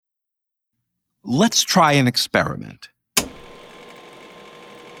Let's try an experiment.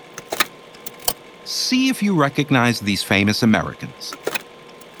 See if you recognize these famous Americans.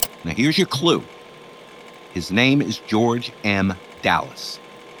 Now here's your clue. His name is George M. Dallas.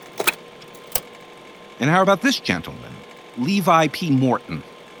 And how about this gentleman? Levi P. Morton.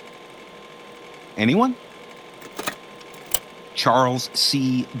 Anyone? Charles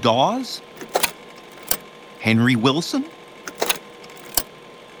C. Dawes? Henry Wilson?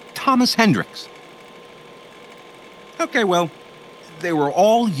 Thomas Hendricks? Okay, well, they were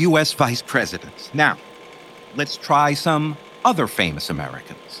all U.S. vice presidents. Now, let's try some other famous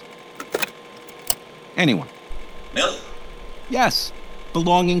Americans. Anyone? Millie? Yes,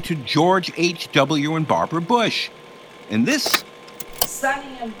 belonging to George H.W. and Barbara Bush. And this?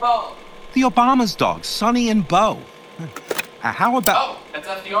 Sonny and Bo. The Obama's dogs, Sonny and Bo. How about... Oh, that's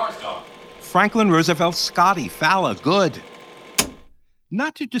FDR's dog. Franklin Roosevelt, Scotty, Fowler, good.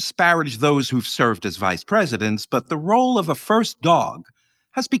 Not to disparage those who've served as vice presidents, but the role of a first dog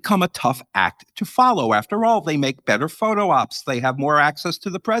has become a tough act to follow. After all, they make better photo ops. They have more access to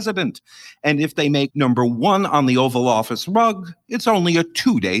the president. And if they make number one on the Oval Office rug, it's only a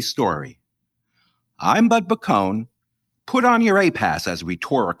 2-day story. I'm Bud Bacone. Put on your A-Pass as we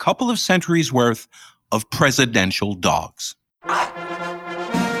tour a couple of centuries worth of presidential dogs.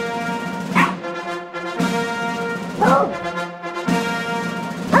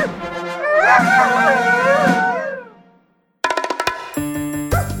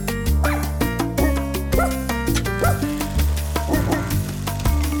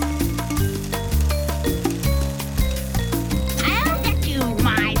 I'll get you,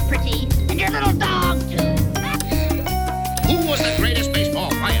 my pretty, and your little dog, too. Who was the greatest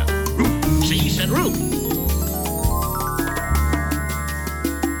baseball player? Ruth. She said Ruth.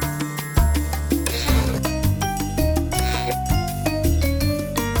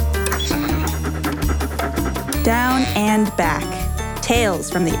 Down and Back.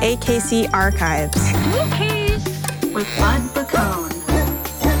 Tales from the AKC archives. Cookies with Bud Bacone.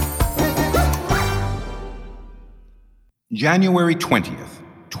 January 20th,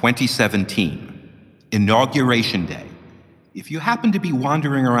 2017, Inauguration Day. If you happen to be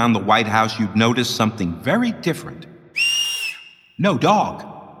wandering around the White House, you'd notice something very different. No dog.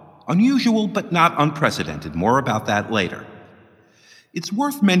 Unusual, but not unprecedented. More about that later. It's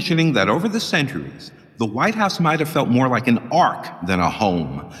worth mentioning that over the centuries, the White House might have felt more like an ark than a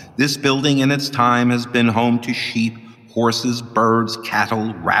home. This building in its time has been home to sheep, horses, birds,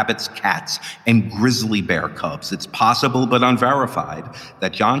 cattle, rabbits, cats, and grizzly bear cubs. It's possible but unverified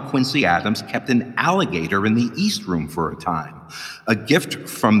that John Quincy Adams kept an alligator in the East Room for a time, a gift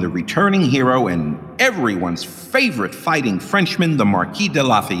from the returning hero and everyone's favorite fighting Frenchman, the Marquis de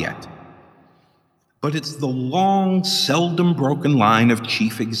Lafayette. But it's the long, seldom broken line of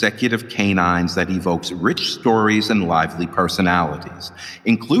chief executive canines that evokes rich stories and lively personalities,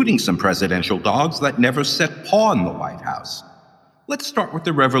 including some presidential dogs that never set paw in the White House. Let's start with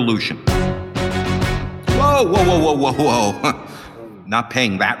the Revolution. Whoa, whoa, whoa, whoa, whoa, whoa. Not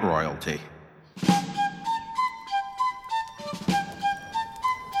paying that royalty.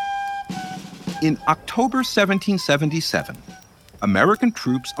 In October 1777, American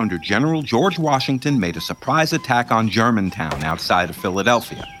troops under General George Washington made a surprise attack on Germantown outside of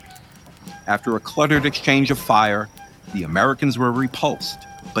Philadelphia. After a cluttered exchange of fire, the Americans were repulsed,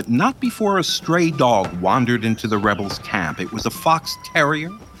 but not before a stray dog wandered into the rebels' camp. It was a fox terrier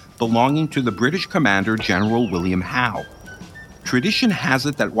belonging to the British commander, General William Howe. Tradition has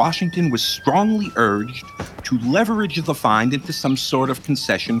it that Washington was strongly urged to leverage the find into some sort of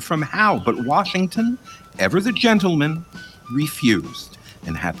concession from Howe, but Washington, ever the gentleman, refused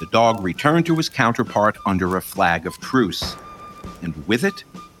and had the dog returned to his counterpart under a flag of truce. And with it,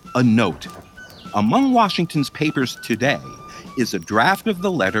 a note. Among Washington's papers today is a draft of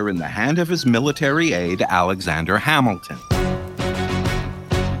the letter in the hand of his military aide, Alexander Hamilton.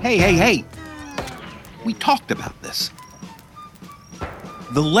 Hey. We talked about this.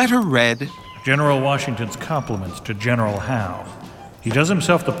 The letter read, General Washington's compliments to General Howe. He does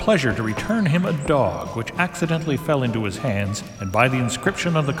himself the pleasure to return him a dog which accidentally fell into his hands and by the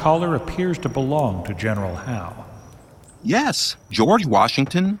inscription on the collar appears to belong to General Howe. Yes, George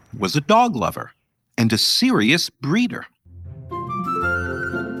Washington was a dog lover and a serious breeder.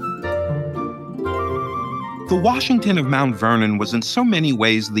 The Washington of Mount Vernon was in so many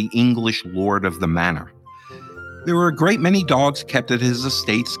ways the English lord of the manor. There were a great many dogs kept at his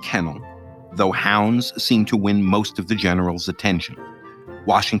estate's kennel, though hounds seemed to win most of the general's attention.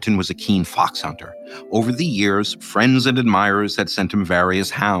 Washington was a keen fox hunter. Over the years, friends and admirers had sent him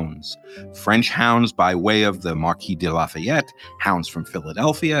various hounds. French hounds by way of the Marquis de Lafayette, hounds from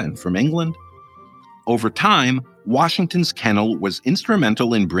Philadelphia and from England. Over time, Washington's kennel was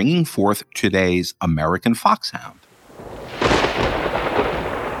instrumental in bringing forth today's American foxhound.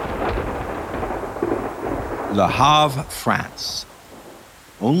 Le Havre, France.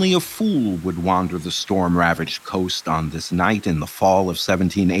 Only a fool would wander the storm-ravaged coast on this night in the fall of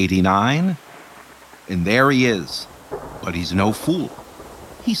 1789. And there he is. But he's no fool.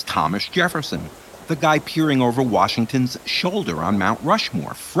 He's Thomas Jefferson, the guy peering over Washington's shoulder on Mount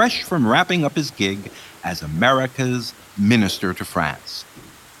Rushmore, fresh from wrapping up his gig as America's minister to France.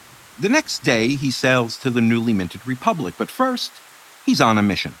 The next day, he sails to the newly minted Republic, but first, he's on a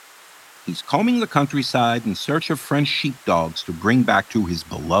mission. He's combing the countryside in search of French sheepdogs to bring back to his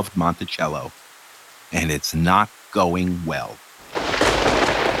beloved Monticello. And it's not going well.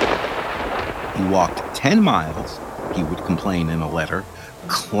 He walked 10 miles, he would complain in a letter,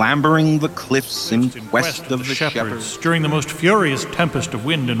 clambering the cliffs in quest of the shepherds. During the most furious tempest of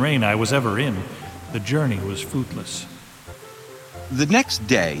wind and rain I was ever in, the journey was fruitless. The next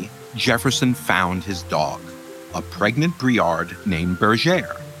day, Jefferson found his dog, a pregnant Briard named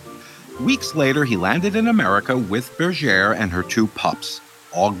Bergère. Weeks later, he landed in America with Bergère and her 2 pups,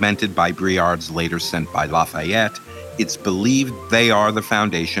 augmented by Briards later sent by Lafayette. It's believed they are the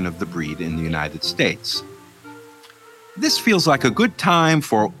foundation of the breed in the United States. This feels like a good time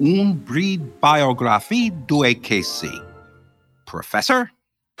for une bride biographie du AKC. Professor?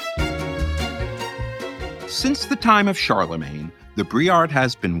 Since the time of Charlemagne, the Briard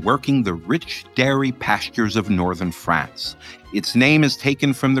has been working the rich dairy pastures of northern France. Its name is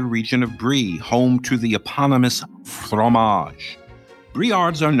taken from the region of Brie, home to the eponymous fromage.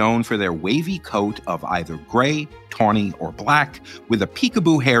 Briards are known for their wavy coat of either gray, tawny, or black, with a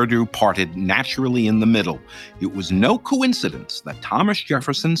peekaboo hairdo parted naturally in the middle. It was no coincidence that Thomas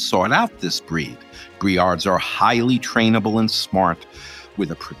Jefferson sought out this breed. Briards are highly trainable and smart, with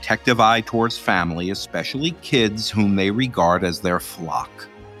a protective eye towards family, especially kids whom they regard as their flock.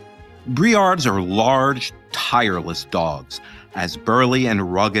 Briards are large, tireless dogs, as burly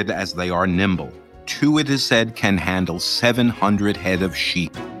and rugged as they are nimble. 2, it is said, can handle 700 head of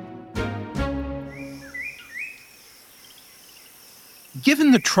sheep.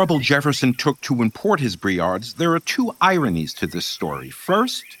 Given the trouble Jefferson took to import his Briards, there are 2 ironies to this story.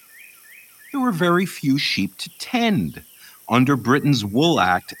 First, there were very few sheep to tend. Under Britain's Wool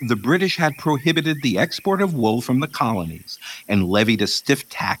Act, the British had prohibited the export of wool from the colonies and levied a stiff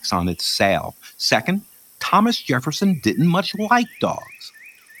tax on its sale. Second, Thomas Jefferson didn't much like dogs.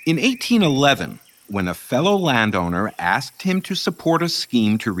 In 1811, when a fellow landowner asked him to support a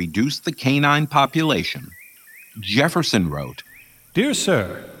scheme to reduce the canine population, Jefferson wrote, "Dear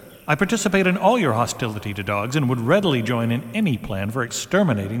Sir, I participate in all your hostility to dogs and would readily join in any plan for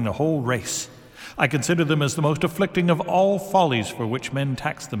exterminating the whole race. I consider them as the most afflicting of all follies for which men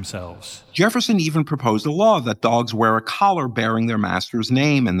tax themselves." Jefferson even proposed a law that dogs wear a collar bearing their master's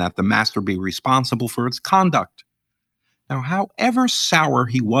name and that the master be responsible for its conduct. Now, however sour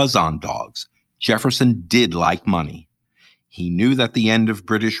he was on dogs, Jefferson did like money. He knew that the end of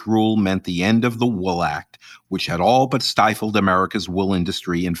British rule meant the end of the Wool Act, which had all but stifled America's wool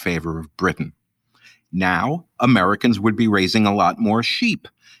industry in favor of Britain. Now, Americans would be raising a lot more sheep,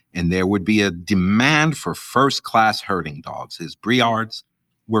 and there would be a demand for first-class herding dogs. His Briards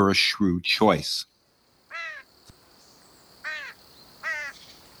were a shrewd choice.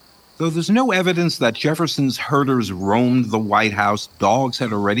 Though there's no evidence that Jefferson's herders roamed the White House, dogs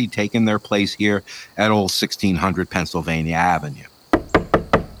had already taken their place here at old 1600 Pennsylvania Avenue.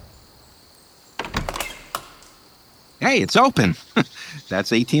 Hey, it's open.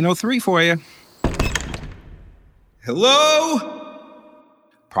 That's 1803 for you. Hello?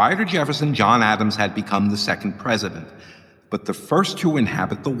 Prior to Jefferson, John Adams had become the second president, but the first to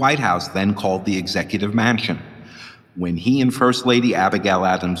inhabit the White House, then called the Executive Mansion. When he and First Lady Abigail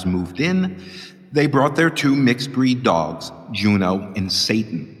Adams moved in, they brought their 2 mixed-breed dogs, Juno and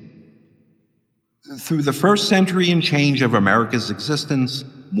Satan. Through the first century and change of America's existence,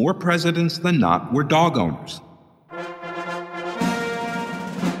 more presidents than not were dog owners.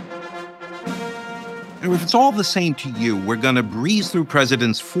 And if it's all the same to you, we're going to breeze through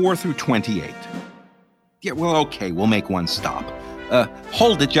presidents 4 through 28. Yeah, well, okay, we'll make one stop.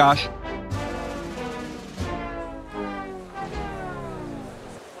 Hold it, Josh.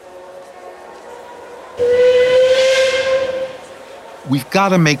 We've got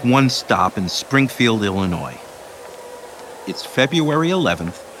to make one stop in Springfield, Illinois. It's February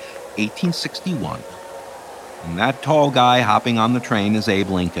 11th, 1861, and that tall guy hopping on the train is Abe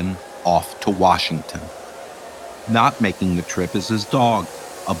Lincoln, off to Washington. Not making the trip is his dog,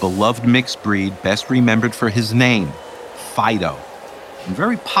 a beloved mixed breed best remembered for his name, Fido. and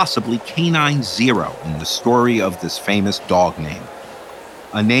very possibly Canine Zero in the story of this famous dog name.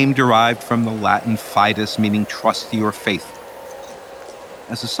 A name derived from the Latin fidus, meaning trusty or faithful.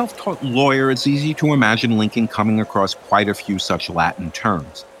 As a self-taught lawyer, it's easy to imagine Lincoln coming across quite a few such Latin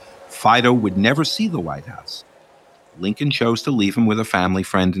terms. Fido would never see the White House. Lincoln chose to leave him with a family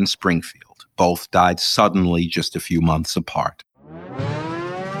friend in Springfield. Both died suddenly just a few months apart.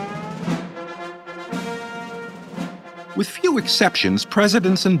 With few exceptions,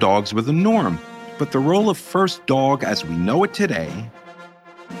 presidents and dogs were the norm. But the role of first dog as we know it today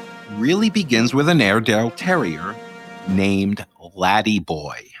really begins with an Airedale Terrier named Laddie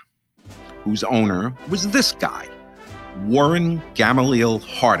Boy, whose owner was this guy, Warren Gamaliel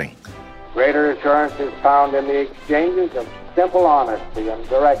Harding. Greater assurance is found in the exchanges of simple honesty and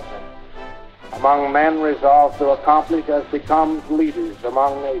directness among men resolved to accomplish as becomes leaders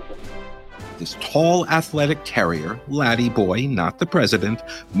among nations. This tall, athletic terrier, Laddie Boy, not the president,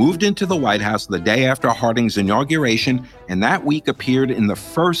 moved into the White House the day after Harding's inauguration, and that week appeared in the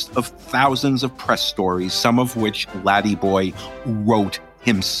first of thousands of press stories, some of which Laddie Boy wrote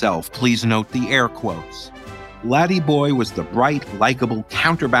himself. Please note the air quotes. Laddie Boy was the bright, likable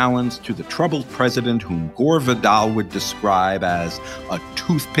counterbalance to the troubled president whom Gore Vidal would describe as a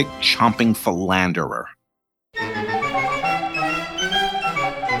toothpick-chomping philanderer.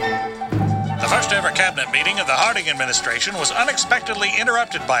 The first ever cabinet meeting of the Harding administration was unexpectedly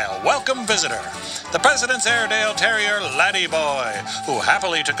interrupted by a welcome visitor, the president's Airedale Terrier, Laddie Boy, who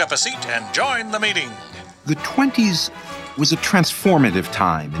happily took up a seat and joined the meeting. The 20s was a transformative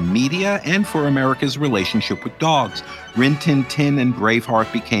time in media and for America's relationship with dogs. Rin Tin Tin and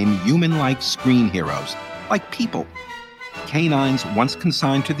Braveheart became human-like screen heroes, like people. Canines, once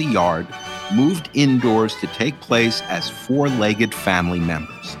consigned to the yard, moved indoors to take place as four-legged family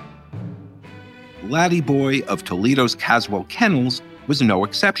members. Laddie Boy of Toledo's Caswell Kennels was no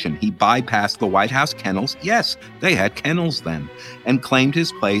exception. He bypassed the White House kennels, yes, they had kennels then, and claimed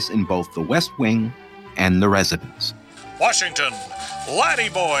his place in both the West Wing and the residence. Washington. Laddie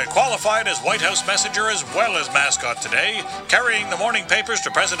Boy qualified as White House messenger as well as mascot today, carrying the morning papers to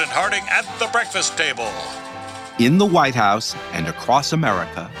President Harding at the breakfast table. In the White House and across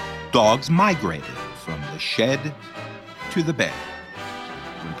America, dogs migrated from the shed to the bed.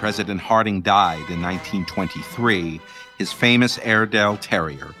 When President Harding died in 1923, his famous Airedale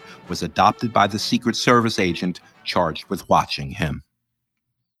Terrier was adopted by the Secret Service agent charged with watching him.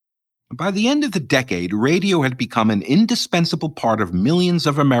 By the end of the decade, radio had become an indispensable part of millions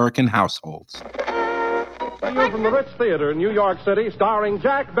of American households. To you from the Ritz Theater in New York City, starring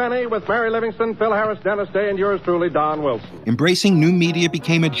Jack Benny with Mary Livingston, Phil Harris, Dennis Day, and yours truly, Don Wilson. Embracing new media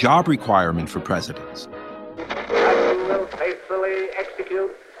became a job requirement for presidents. And you will faithfully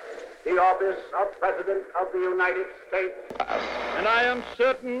execute the office of President of the United States. And I am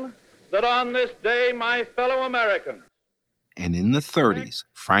certain that on this day, my fellow Americans, And in the 30s,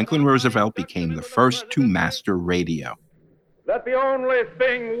 Franklin Roosevelt became the first to master radio. that the only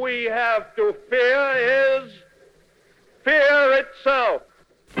thing we have to fear is fear itself.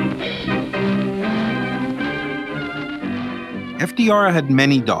 FDR had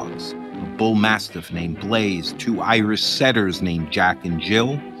many dogs. A bull mastiff named Blaze, two Irish setters named Jack and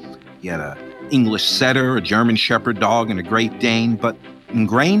Jill. He had an English setter, a German shepherd dog, and a Great Dane. But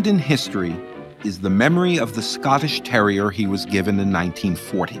ingrained in history is the memory of the Scottish Terrier he was given in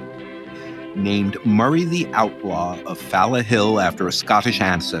 1940. Named Murray the Outlaw of Fala Hill after a Scottish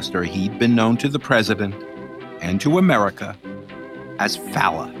ancestor, he'd been known to the president and to America as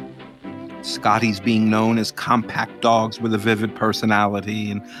Fala. Scotties being known as compact dogs with a vivid personality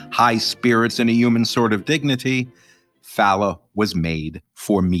and high spirits and a human sort of dignity, Fala was made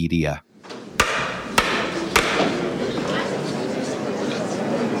for media.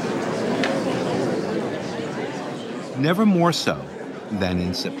 Never more so than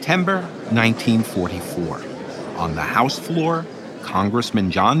in September 1944. On the House floor,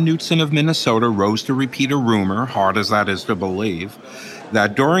 Congressman John Knutson of Minnesota rose to repeat a rumor, hard as that is to believe,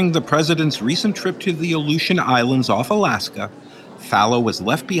 that during the president's recent trip to the Aleutian Islands off Alaska, Fala was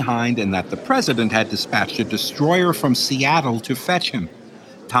left behind and that the president had dispatched a destroyer from Seattle to fetch him,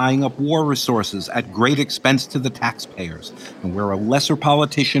 tying up war resources at great expense to the taxpayers, and where a lesser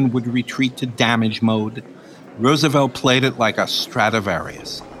politician would retreat to damage mode, Roosevelt played it like a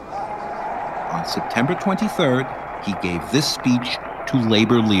Stradivarius. On September 23rd, he gave this speech to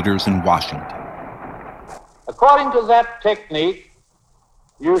labor leaders in Washington. According to that technique,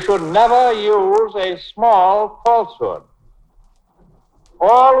 you should never use a small falsehood.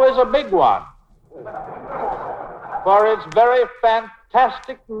 Always a big one. For its very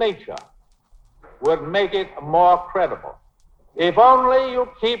fantastic nature would make it more credible. if only you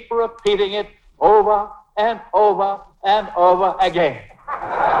keep repeating it over and over and over again.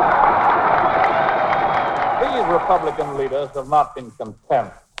 These Republican leaders have not been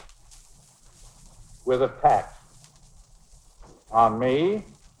content with attacks on me,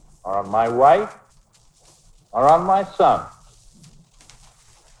 or on my wife, or on my son.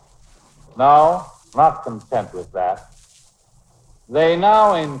 No, not content with that. They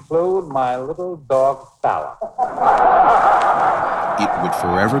now include my little dog, Falla. It would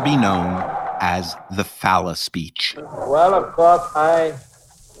forever be known as the Falla speech. Well, of course, I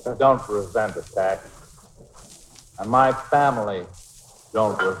don't resent attacks, and my family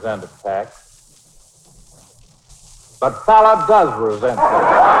don't resent attacks. But Falla does resent it.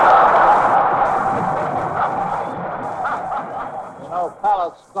 You know,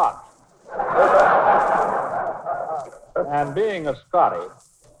 Falla's Scotch. And being a Scottie,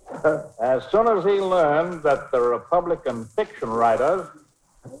 as soon as he learned that the Republican fiction writers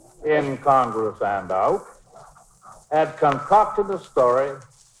in Congress and out had concocted a story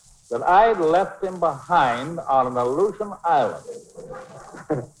that I'd left him behind on an Aleutian island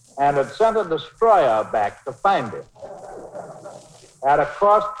and had sent a destroyer back to find him at a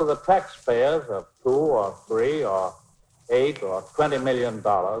cost to the taxpayers of $2 or $3 or $8 or $20 million,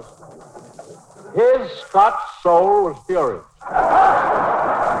 his Scotch soul was furious.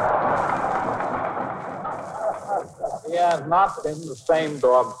 He has not been the same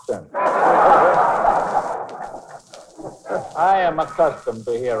dog since. I am accustomed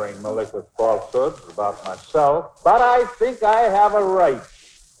to hearing malicious falsehoods about myself, but I think I have a right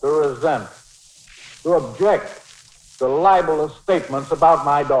to resent, to object to libelous statements about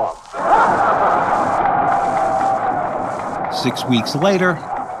my dog. 6 weeks later,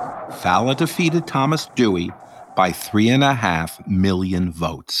 Falla defeated Thomas Dewey by 3.5 million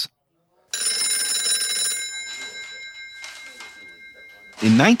votes.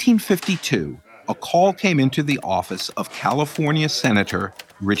 In 1952, a call came into the office of California Senator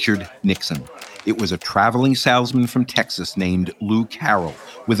Richard Nixon. It was a traveling salesman from Texas named Lou Carroll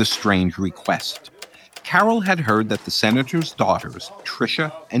with a strange request. Carroll had heard that the senator's daughters,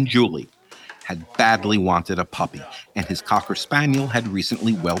 Tricia and Julie, had badly wanted a puppy, and his Cocker Spaniel had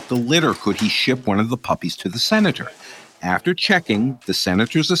recently whelped a litter. Could he ship one of the puppies to the senator? After checking, the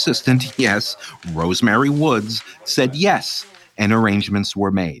senator's assistant, Rosemary Woods, said yes, and arrangements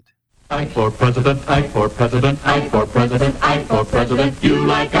were made. Ike for president, Ike for president, Ike for president, Ike for president. You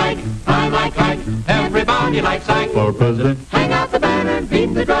like Ike, I like Ike, everybody likes Ike for president. Hang out the banner, beat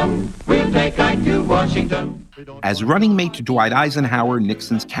the drum, we'll take Ike to Washington. As running mate to Dwight Eisenhower,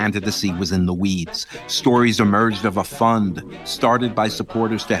 Nixon's candidacy was in the weeds. Stories emerged of a fund started by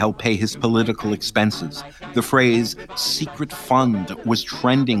supporters to help pay his political expenses. The phrase secret fund was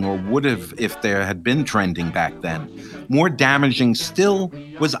trending, or would have if there had been trending back then. More damaging still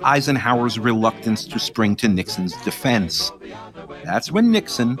was Eisenhower's reluctance to spring to Nixon's defense. That's when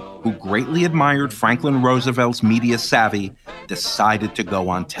Nixon, who greatly admired Franklin Roosevelt's media savvy, decided to go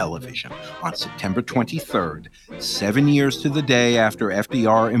on television. On September 23rd, 7 years to the day after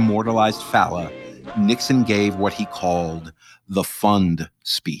FDR immortalized Falla, Nixon gave what he called the fund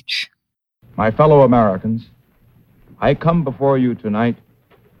speech. My fellow Americans, I come before you tonight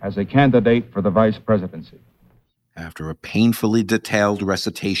as a candidate for the vice presidency. After a painfully detailed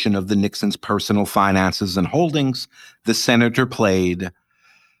recitation of the Nixon's personal finances and holdings, the senator played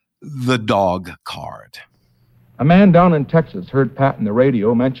the dog card. A man down in Texas heard Pat on the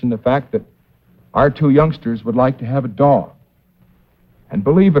radio mention the fact that our two youngsters would like to have a dog. And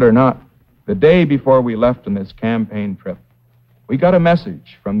believe it or not, the day before we left on this campaign trip, we got a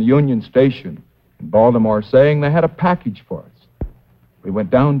message from the Union Station in Baltimore saying they had a package for us. We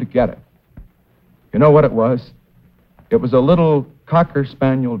went down to get it. You know what it was? It was a little Cocker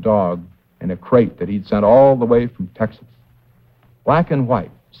Spaniel dog in a crate that he'd sent all the way from Texas. Black and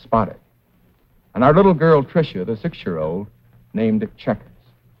white, spotted. And our little girl, Tricia, the 6-year-old, named it Checkers.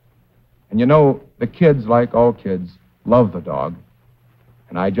 And you know, the kids, like all kids, love the dog.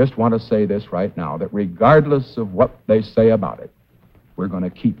 And I just want to say this right now, that regardless of what they say about it, we're going to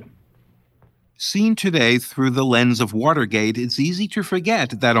keep him. Seen today through the lens of Watergate, it's easy to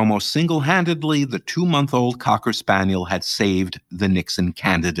forget that almost single-handedly the 2-month-old Cocker Spaniel had saved the Nixon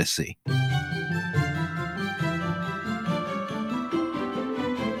candidacy.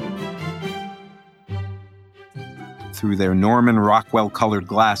 Through their Norman Rockwell-colored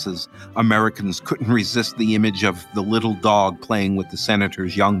glasses, Americans couldn't resist the image of the little dog playing with the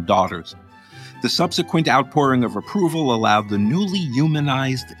senator's young daughters. The subsequent outpouring of approval allowed the newly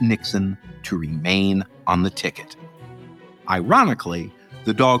humanized Nixon to remain on the ticket. Ironically,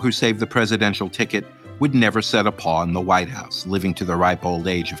 the dog who saved the presidential ticket would never set a paw in the White House. Living to the ripe old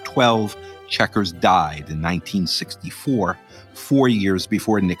age of 12, Checkers died in 1964, 4 years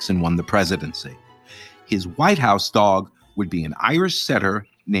before Nixon won the presidency. His White House dog would be an Irish setter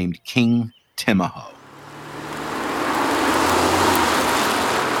named King Timahoe.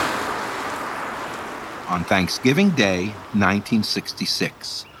 On Thanksgiving Day,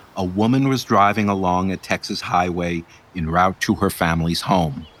 1966, a woman was driving along a Texas highway en route to her family's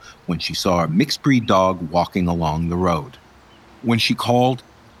home when she saw a mixed-breed dog walking along the road. When she called,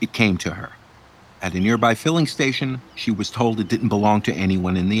 it came to her. At a nearby filling station, she was told it didn't belong to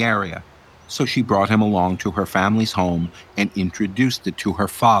anyone in the area, so she brought him along to her family's home and introduced it to her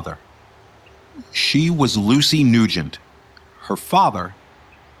father. She was Lucy Nugent. Her father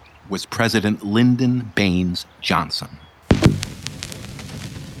was President Lyndon Baines Johnson.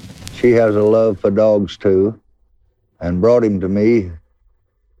 She has a love for dogs, too, and brought him to me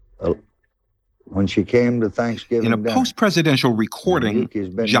when she came to Thanksgiving. In a post-presidential recording,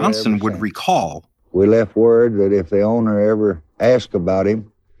 Johnson would recall, "We left word that if the owner ever asked about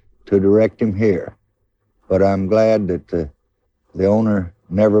him, to direct him here. But I'm glad that the owner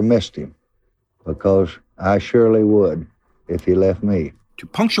never missed him, because I surely would if he left me." To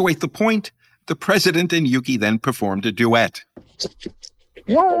punctuate the point, the president and Yuki then performed a duet.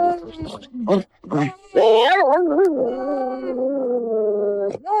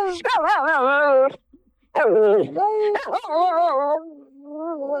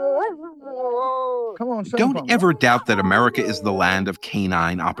 Don't ever doubt that America is the land of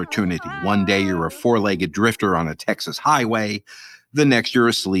canine opportunity. One day you're a four-legged drifter on a Texas highway. The next you're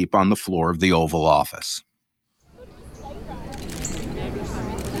asleep on the floor of the Oval Office.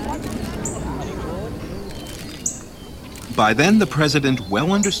 By then, the president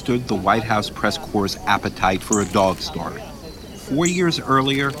well understood the White House press corps' appetite for a dog story. 4 years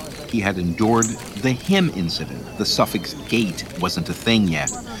earlier, he had endured the him incident. The suffix "gate" wasn't a thing yet.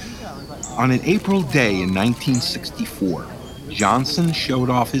 On an April day in 1964, Johnson showed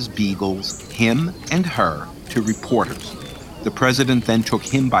off his beagles, him and her, to reporters. The president then took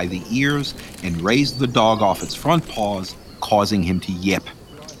him by the ears and raised the dog off its front paws, causing him to yip.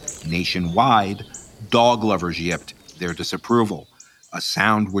 Nationwide, dog lovers yipped their disapproval, a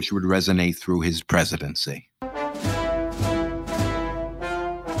sound which would resonate through his presidency.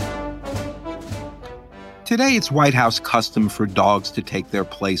 Today, it's White House custom for dogs to take their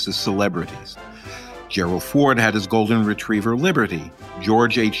place as celebrities. Gerald Ford had his golden retriever Liberty.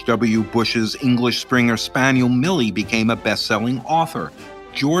 George H.W. Bush's English Springer Spaniel Millie became a best-selling author.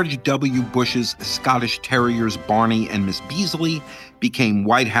 George W. Bush's Scottish Terriers Barney and Miss Beasley became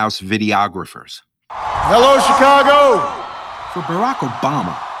White House videographers. Hello, Chicago! For Barack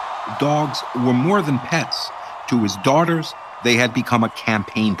Obama, dogs were more than pets. To his daughters, they had become a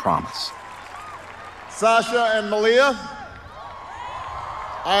campaign promise. Sasha and Malia,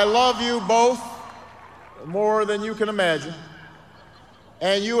 I love you both more than you can imagine.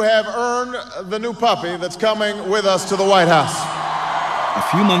 And you have earned the new puppy that's coming with us to the White House. A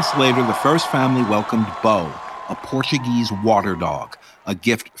few months later, the first family welcomed Bo, a Portuguese water dog, a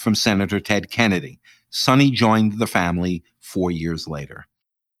gift from Senator Ted Kennedy. Sonny joined the family 4 years later.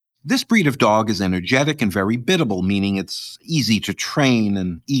 This breed of dog is energetic and very biddable, meaning it's easy to train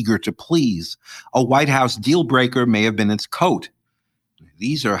and eager to please. A White House deal breaker may have been its coat.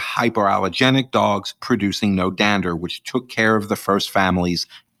 These are hyperallergenic dogs producing no dander, which took care of the first family's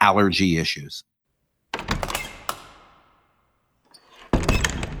allergy issues.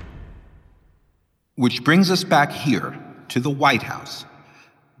 Which brings us back here to the White House.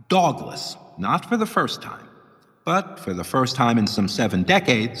 Dogless, not for the first time, but for the first time in some 7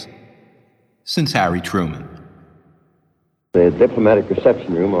 decades, since Harry Truman. The diplomatic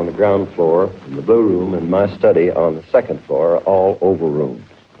reception room on the ground floor, and the blue room and my study on the second floor are all oval rooms.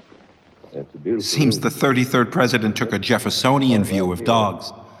 It's a beautiful Seems room. the 33rd president took a Jeffersonian view of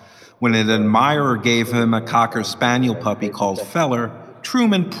dogs. When an admirer gave him a Cocker Spaniel puppy called Feller,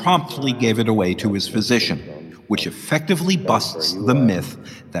 Truman promptly gave it away to his physician, which effectively busts the myth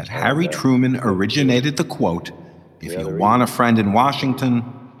that Harry Truman originated the quote, "If you want a friend in Washington,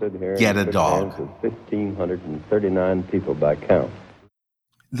 get a dog." 1,539 people by count.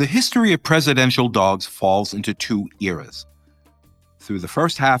 The history of presidential dogs falls into 2 eras. Through the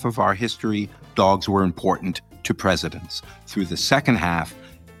first half of our history, dogs were important to presidents. Through the second half,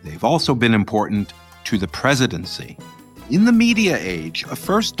 they've also been important to the presidency. In the media age, a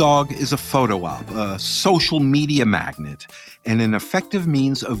first dog is a photo op, a social media magnet, and an effective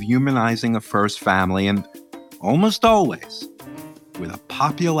means of humanizing a first family, and almost always with a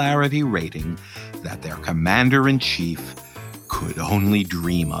popularity rating that their commander-in-chief could only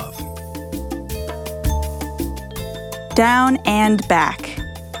dream of. Down and Back,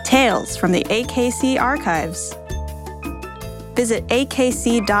 Tales from the AKC Archives. Visit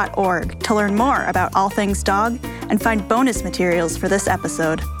akc.org to learn more about all things dog and find bonus materials for this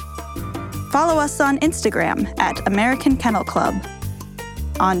episode. Follow us on Instagram at American Kennel Club,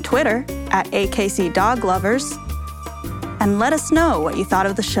 on Twitter at AKC Dog Lovers, and let us know what you thought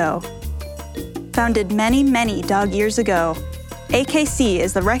of the show. Founded many, many dog years ago, AKC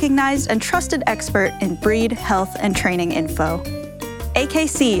is the recognized and trusted expert in breed, health, and training info.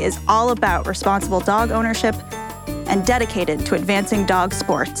 AKC is all about responsible dog ownership and dedicated to advancing dog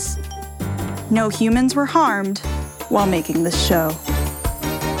sports. No humans were harmed while making this show.